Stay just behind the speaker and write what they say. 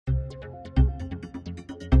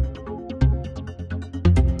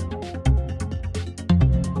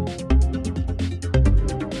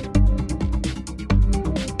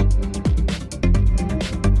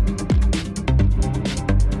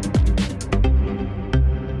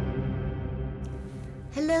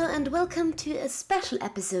welcome to a special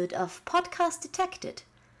episode of Podcast Detected.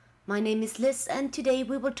 My name is Liz and today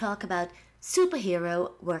we will talk about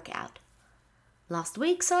Superhero Workout. Last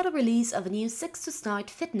week saw the release of a new 6 to Start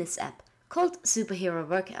fitness app called Superhero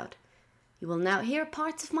Workout. You will now hear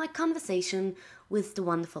parts of my conversation with the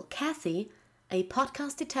wonderful Kathy, a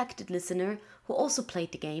Podcast Detected listener who also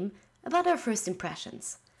played the game, about our first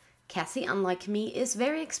impressions. Kathy, unlike me, is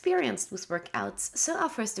very experienced with workouts, so our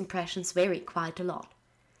first impressions vary quite a lot.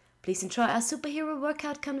 Please enjoy our superhero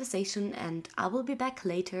workout conversation and I will be back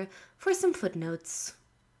later for some footnotes.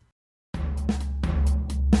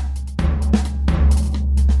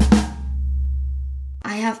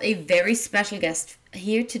 I have a very special guest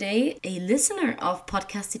here today, a listener of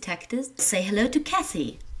Podcast Detectives. Say hello to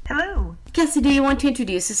Kathy. Hello. Kathy, do you want to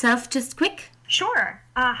introduce yourself just quick? Sure.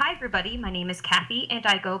 Hi, everybody. My name is Kathy, and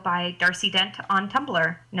I go by Darcy Dent on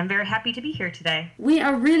Tumblr, and I'm very happy to be here today. We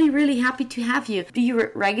are really, really happy to have you. Do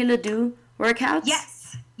you regularly do workouts?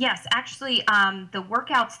 Yes. Actually, the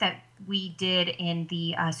workouts that we did in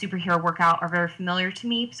the superhero workout are very familiar to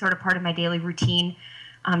me, sort of part of my daily routine.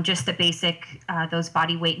 Just the basic, those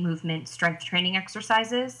body weight movement, strength training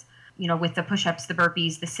exercises, with the push-ups, the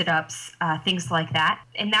burpees, the sit-ups, things like that.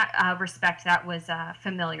 In that respect, that was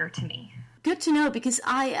familiar to me. Good to know, because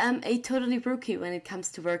I am a totally rookie when it comes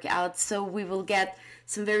to workouts, so we will get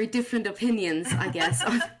some very different opinions, I guess,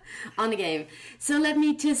 on the game. So let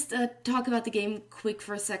me just talk about the game quick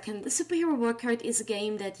for a second. The Superhero Workout is a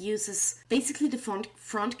game that uses basically the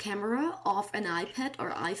front camera of an iPad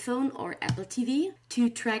or iPhone or Apple TV to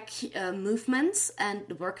track movements and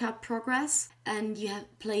the workout progress. And you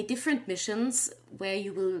play different missions where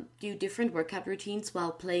you will do different workout routines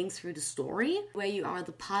while playing through the story, where you are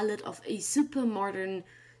the pilot of a super modern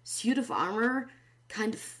suit of armor,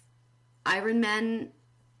 kind of Iron Man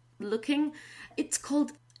looking. It's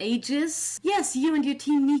called Aegis. Yes, you and your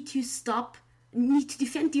team need to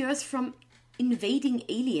defend the Earth from invading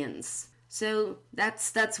aliens. So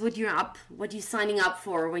that's what you're signing up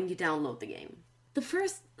for when you download the game. The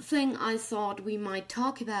first thing I thought we might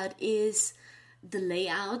talk about is the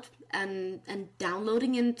layout and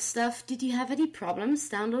downloading and stuff. Did you have any problems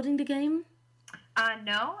downloading the game?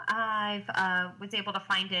 No, I was able to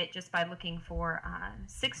find it just by looking for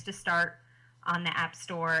 6 to Start on the App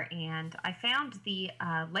Store, and I found the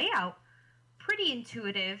layout pretty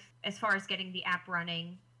intuitive as far as getting the app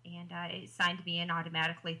running, and it signed me in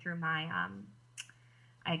automatically through my,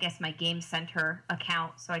 my Game Center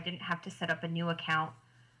account, so I didn't have to set up a new account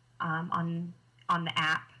on the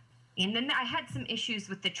app. And then I had some issues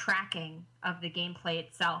with the tracking of the gameplay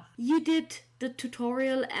itself. You did the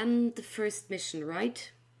tutorial and the first mission, right?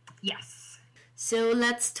 Yes. So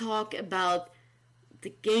let's talk about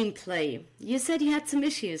the gameplay. You said you had some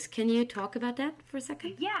issues. Can you talk about that for a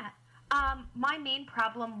second? Yeah. My main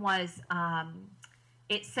problem was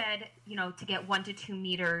it said, to get 1 to 2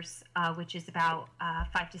 meters, which is about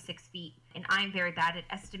 5 to 6 feet. And I'm very bad at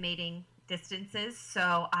estimating distances,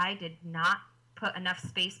 so I did not put enough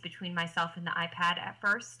space between myself and the iPad at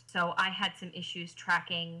first. So I had some issues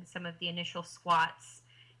tracking some of the initial squats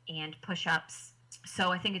and push-ups.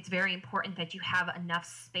 So I think it's very important that you have enough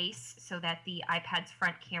space so that the iPad's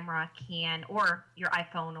front camera can, or your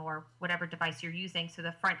iPhone or whatever device you're using, so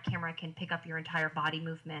the front camera can pick up your entire body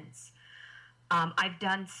movements. I've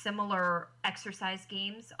done similar exercise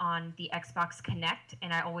games on the Xbox Kinect,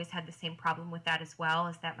 and I always had the same problem with that as well,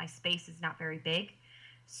 is that my space is not very big.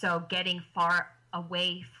 So getting far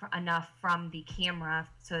away enough from the camera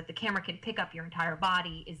so that the camera can pick up your entire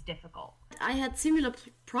body is difficult. I had similar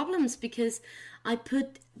problems because I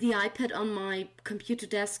put the iPad on my computer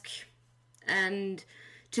desk and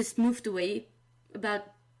just moved away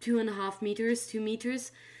about 2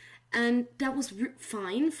 meters, and that was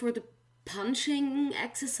fine for the punching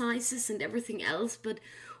exercises and everything else, but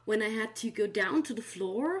when I had to go down to the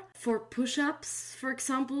floor for push-ups, for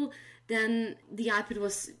example, then the iPad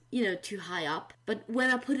was, too high up. But when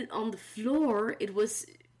I put it on the floor, it was,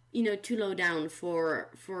 too low down for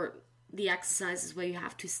the exercises where you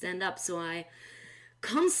have to stand up. So I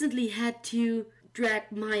constantly had to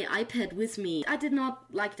drag my iPad with me. I did not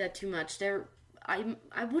like that too much.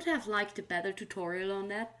 I would have liked a better tutorial on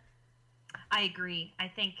that. I agree. I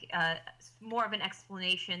think more of an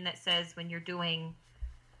explanation that says when you're doing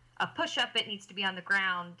a push-up, it needs to be on the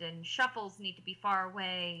ground, and shuffles need to be far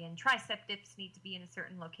away, and tricep dips need to be in a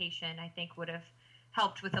certain location, I think would have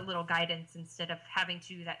helped with a little guidance instead of having to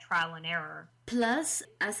do that trial and error. Plus,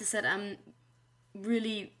 as I said, I'm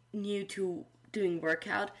really new to doing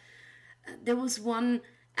workout. There was one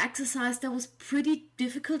exercise that was pretty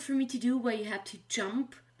difficult for me to do where you had to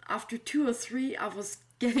jump. After 2 or 3, I was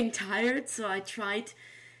getting tired, so I tried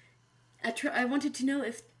I wanted to know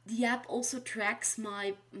if the app also tracks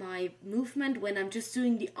my movement when I'm just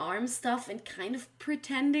doing the arm stuff and kind of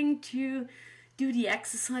pretending to do the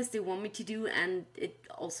exercise they want me to do, and it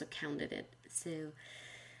also counted it. So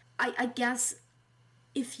I guess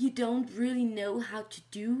if you don't really know how to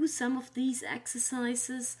do some of these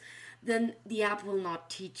exercises, then the app will not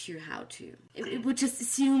teach you how to. It would just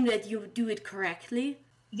assume that you do it correctly.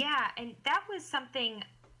 Yeah, and that was something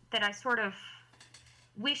that I sort of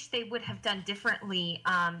wish they would have done differently.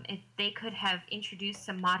 If they could have introduced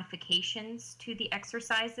some modifications to the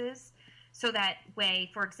exercises, so that way,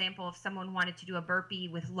 for example, if someone wanted to do a burpee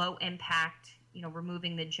with low impact,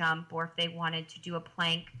 removing the jump, or if they wanted to do a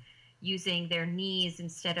plank using their knees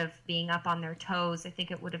instead of being up on their toes, I think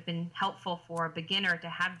it would have been helpful for a beginner to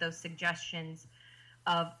have those suggestions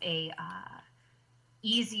of a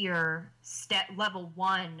easier step, level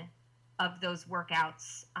 1 of those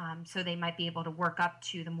workouts, so they might be able to work up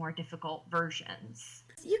to the more difficult versions.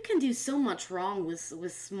 You can do so much wrong with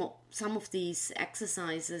some of these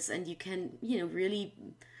exercises, and you can, really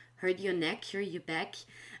hurt your neck, hurt your back.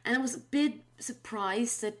 And I was a bit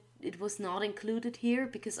surprised that it was not included here,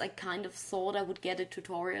 because I kind of thought I would get a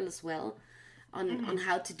tutorial as well on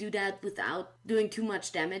how to do that without doing too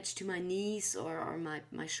much damage to my knees or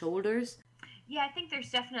my shoulders. Yeah, I think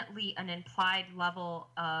there's definitely an implied level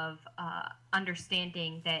of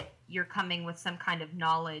understanding that you're coming with some kind of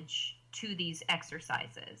knowledge to these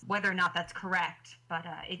exercises, whether or not that's correct. But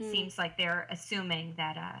it seems like they're assuming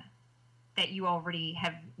that that you already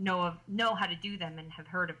know how to do them and have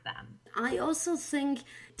heard of them. I also think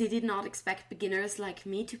they did not expect beginners like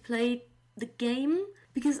me to play the game,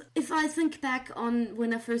 because if I think back on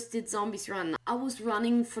when I first did Zombies Run, I was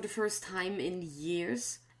running for the first time in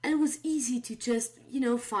years, and it was easy to just,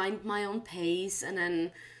 find my own pace and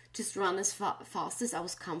then just run as fast as I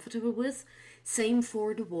was comfortable with. Same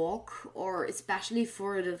for the walk, or especially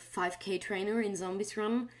for the 5K trainer in Zombies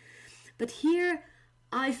Run. But here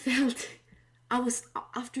I felt I was,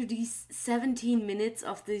 after these 17 minutes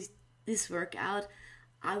of this workout,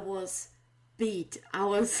 I was beat. I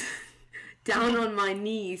was down on my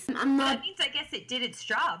knees. That means, I guess, it did its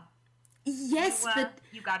job. Yes, but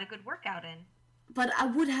you got a good workout in. But I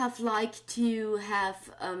would have liked to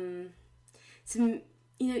have some,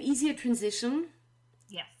 easier transition.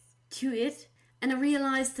 Yes. To it, and I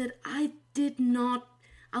realized that I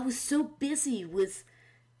was so busy with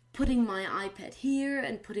putting my iPad here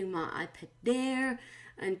and putting my iPad there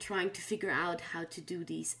and trying to figure out how to do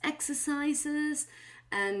these exercises,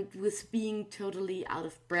 and with being totally out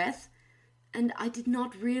of breath, and I did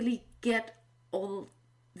not really get all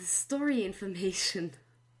the story information.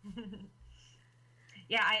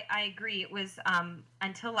 Yeah, I agree. It was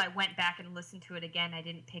until I went back and listened to it again, I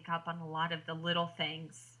didn't pick up on a lot of the little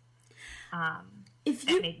things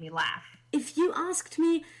that made me laugh. If you asked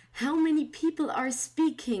me how many people are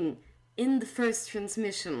speaking in the first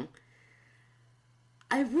transmission,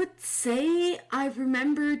 I would say I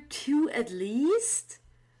remember 2 at least.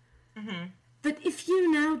 Mm-hmm. But if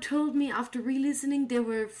you now told me after re-listening there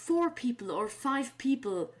were 4 people or 5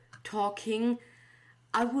 people talking,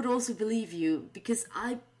 I would also believe you, because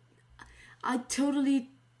I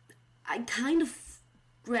kind of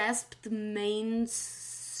grasped the main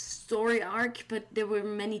story arc, but there were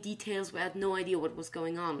many details where I had no idea what was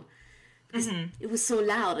going on. Because it was so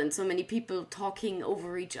loud and so many people talking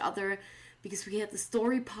over each other, because we had the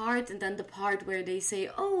story part and then the part where they say,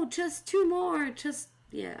 oh, just 2 more,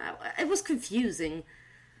 it was confusing.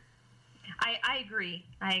 I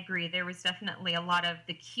agree. There was definitely a lot of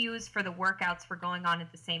the cues for the workouts were going on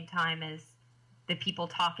at the same time as the people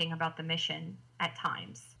talking about the mission at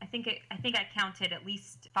times. I think I counted at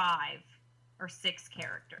least 5 or 6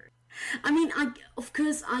 characters. I mean, of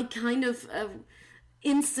course, I kind of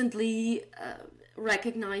instantly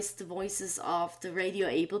recognized the voices of the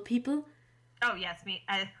radio-able people. Oh, yes, me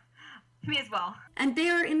as well. And they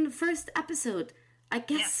are in the first episode. I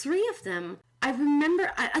guess 3 of them. I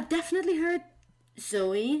remember, I definitely heard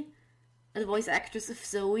Zoe, the voice actress of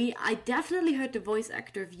Zoe. I definitely heard the voice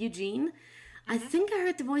actor of Eugene. Mm-hmm. I think I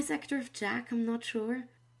heard the voice actor of Jack, I'm not sure.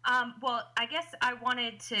 Well, I guess I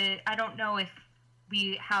don't know if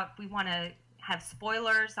we want to have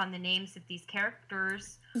spoilers on the names of these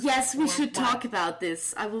characters. Yes, we should talk about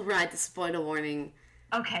this. I will write the spoiler warning.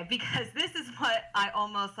 Okay, because this is what I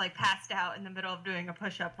almost passed out in the middle of doing a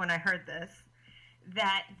push-up when I heard this.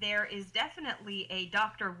 That there is definitely a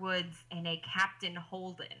Dr. Woods and a Captain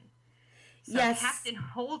Holden. So yes. Captain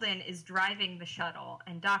Holden is driving the shuttle,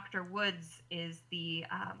 and Dr. Woods is the,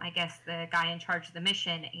 I guess, the guy in charge of the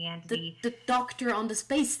mission, and the doctor on the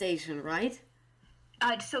space station, right?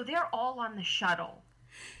 So they're all on the shuttle.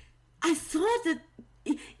 I thought that.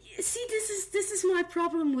 See, this is my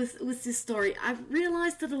problem with this story. I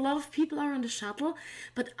realized that a lot of people are on the shuttle,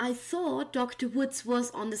 but I thought Dr. Woods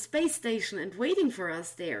was on the space station and waiting for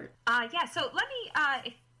us there. Yeah. So let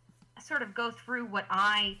me sort of go through what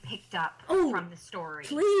I picked up from the story.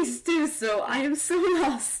 Please do so. I am so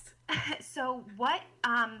lost. So what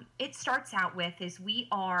it starts out with is you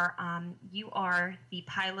are the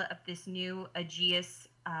pilot of this new Aegis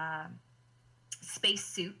space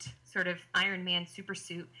suit, sort of Iron Man super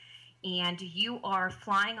suit, and you are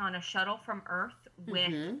flying on a shuttle from Earth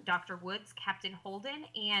with Dr. Woods, Captain Holden,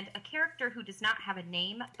 and a character who does not have a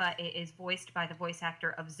name, but it is voiced by the voice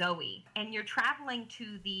actor of Zoe. And you're traveling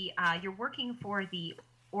to you're working for the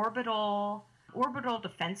Orbital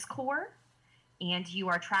Defense Corps, and you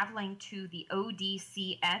are traveling to the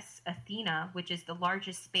ODCS Athena, which is the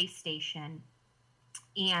largest space station.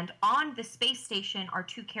 And on the space station are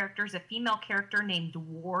two characters, a female character named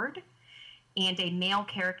Ward and a male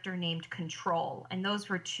character named Control. And those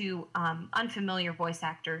were two unfamiliar voice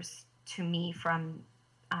actors to me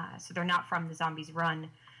so they're not from the Zombies Run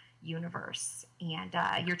universe. And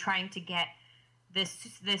you're trying to get this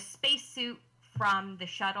spacesuit from the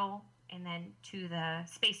shuttle and then to the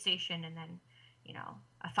space station, and then,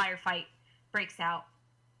 a firefight breaks out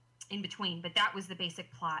in between. But that was the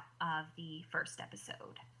basic plot of the first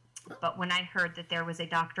episode. But when I heard that there was a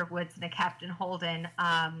Dr. Woods and a Captain Holden,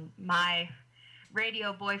 my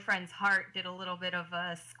radio boyfriend's heart did a little bit of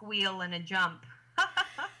a squeal and a jump.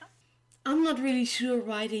 I'm not really sure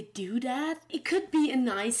why they do that. It could be a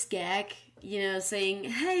nice gag, saying,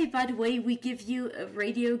 hey, by the way, we give you a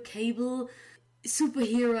radio cable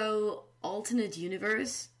superhero alternate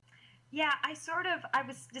universe. Yeah, I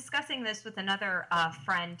was discussing this with another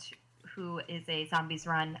friend who is a Zombies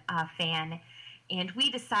Run fan, and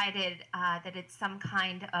we decided that it's some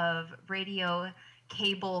kind of radio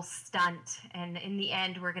cable stunt, and in the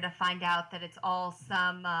end we're going to find out that it's all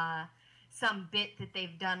some bit that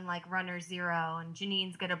they've done like Runner Zero, and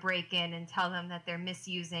Janine's going to break in and tell them that they're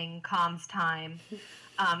misusing comms time.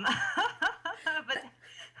 But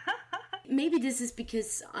maybe this is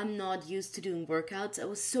because I'm not used to doing workouts. I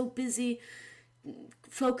was so busy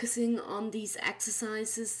focusing on these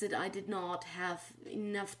exercises that I did not have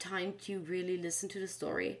enough time to really listen to the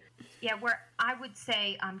story. Yeah, where I would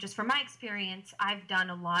say, just from my experience, I've done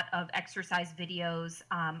a lot of exercise videos.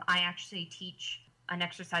 I actually teach an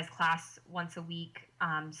exercise class once a week.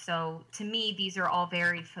 So to me, these are all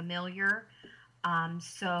very familiar.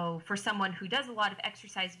 So for someone who does a lot of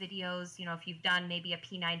exercise videos, if you've done maybe a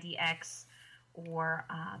P90X or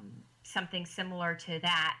something similar to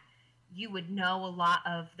that, you would know a lot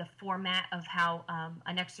of the format of how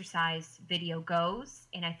an exercise video goes,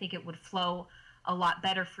 and I think it would flow a lot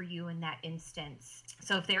better for you in that instance.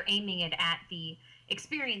 So if they're aiming it at the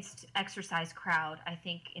experienced exercise crowd, I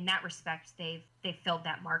think in that respect they've filled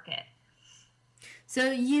that market.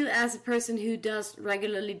 So you, as a person who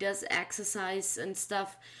regularly does exercise and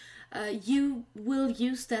stuff, you will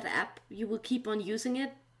use that app? You will keep on using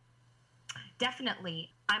it? Definitely.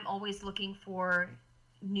 I'm always looking for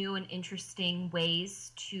new and interesting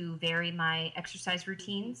ways to vary my exercise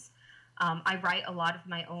routines. I write a lot of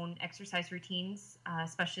my own exercise routines,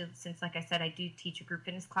 especially since, like I said, I do teach a group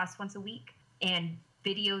fitness class once a week, and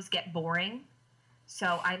videos get boring.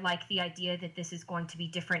 So I like the idea that this is going to be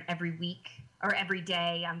different every week or every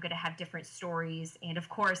day. I'm going to have different stories. And of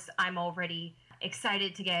course, I'm already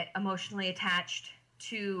excited to get emotionally attached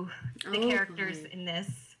to the characters in this.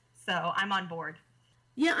 So I'm on board.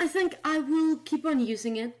 Yeah, I think I will keep on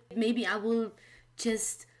using it. Maybe I will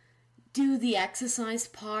just do the exercise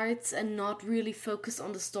parts and not really focus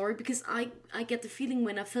on the story, because I get the feeling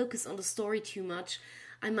when I focus on the story too much,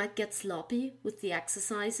 I might get sloppy with the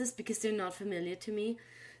exercises because they're not familiar to me.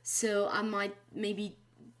 So I might maybe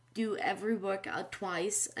do every workout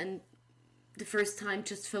twice, and the first time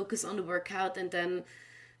just focus on the workout and then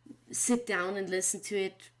sit down and listen to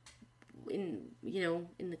it in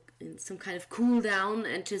some kind of cool down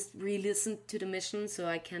and just re-listen to the mission so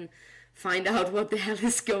I can find out what the hell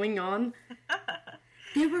is going on.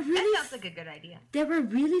 That sounds like a good idea. There were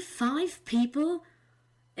really 5 people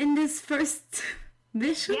in this first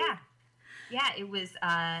mission? Yeah, it was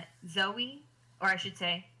Zoe, or I should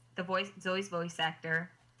say Zoe's voice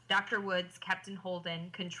actor, Dr. Woods, Captain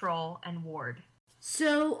Holden, Control, and Ward.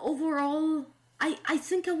 So overall, I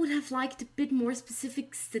think I would have liked a bit more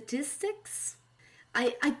specific statistics.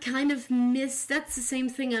 I kind of miss, that's the same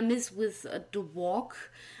thing I miss with the walk.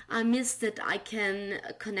 I miss that I can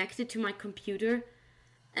connect it to my computer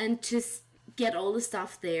and just get all the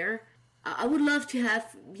stuff there. I would love to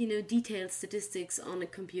have, detailed statistics on a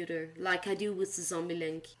computer, like I do with the Zombie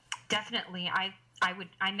Link. Definitely. I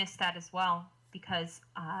miss that as well, because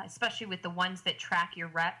especially with the ones that track your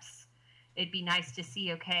reps, it'd be nice to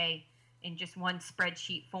see, okay, in just one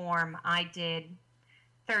spreadsheet form, I did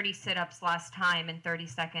 30 sit-ups last time in 30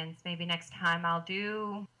 seconds. Maybe next time I'll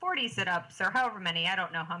do 40 sit-ups or however many. I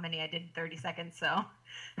don't know how many I did in 30 seconds, so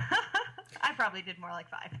I probably did more like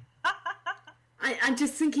 5. I'm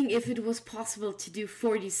just thinking if it was possible to do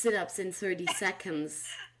 40 sit-ups in 30 seconds.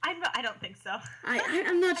 I don't think so.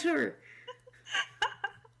 I'm not sure.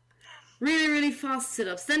 Really, really fast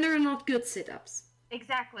sit-ups. Then they're not good sit-ups.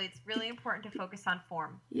 Exactly. It's really important to focus on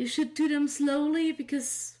form. You should do them slowly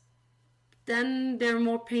because then they're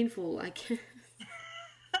more painful, I guess.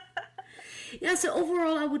 Yeah, so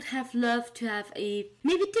overall I would have loved to have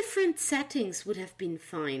maybe different settings would have been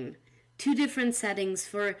fine. 2 different settings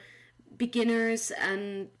for beginners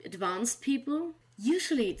and advanced people.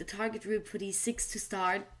 Usually the target group for these 6 to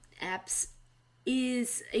start apps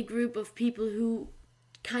is a group of people who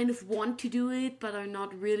kind of want to do it but are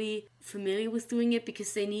not really familiar with doing it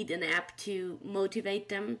because they need an app to motivate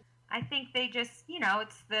them. I think they just,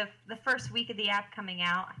 it's the first week of the app coming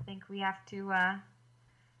out. I think we have to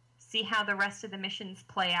see how the rest of the missions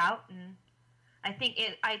play out. And I think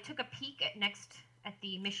I took a peek at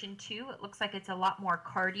the mission 2. It looks like it's a lot more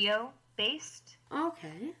cardio based.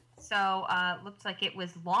 Okay. So it looked like it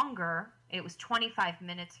was longer. It was 25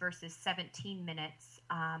 minutes versus 17 minutes.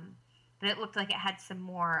 But it looked like it had some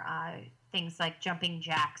more things like jumping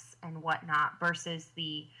jacks and whatnot versus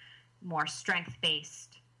the more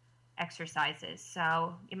strength-based exercises.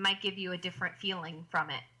 So it might give you a different feeling from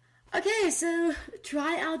it. Okay, so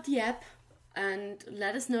try out the app and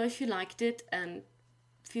let us know if you liked it, and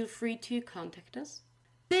feel free to contact us.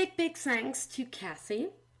 Big thanks to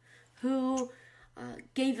Kathy, who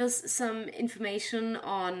gave us some information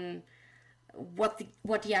on what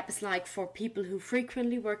the app is like for people who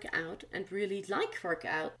frequently work out and really like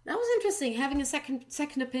workout. That was interesting, having a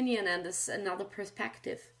second opinion and another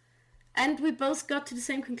perspective. And we both got to the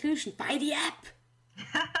same conclusion: buy the app.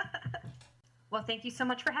 Well, thank you so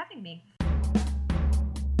much for having me.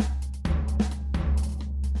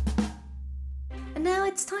 And now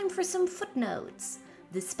it's time for some footnotes.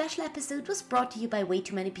 This special episode was brought to you by way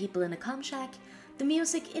too many people in a calm shack. The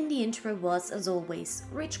music in the intro was, as always,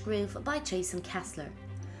 Rich Groove by Jason Kessler.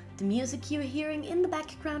 The music you're hearing in the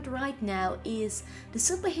background right now is the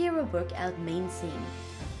Superhero Workout main theme,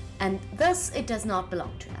 and thus it does not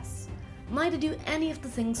belong to us. Neither do any of the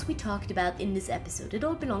things we talked about in this episode. It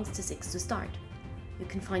all belongs to 6 to Start. You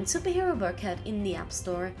can find Superhero Workout in the App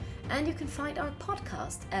Store, and you can find our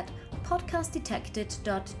podcast at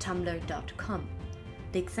podcastdetected.tumblr.com.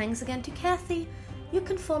 Big thanks again to Kathy. You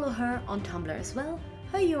can follow her on Tumblr as well.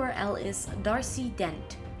 Her URL is Darcy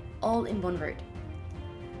Dent, all in one word.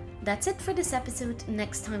 That's it for this episode.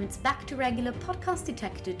 Next time it's back to regular Podcast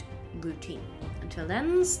Detected routine. Until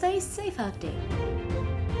then, stay safe out there.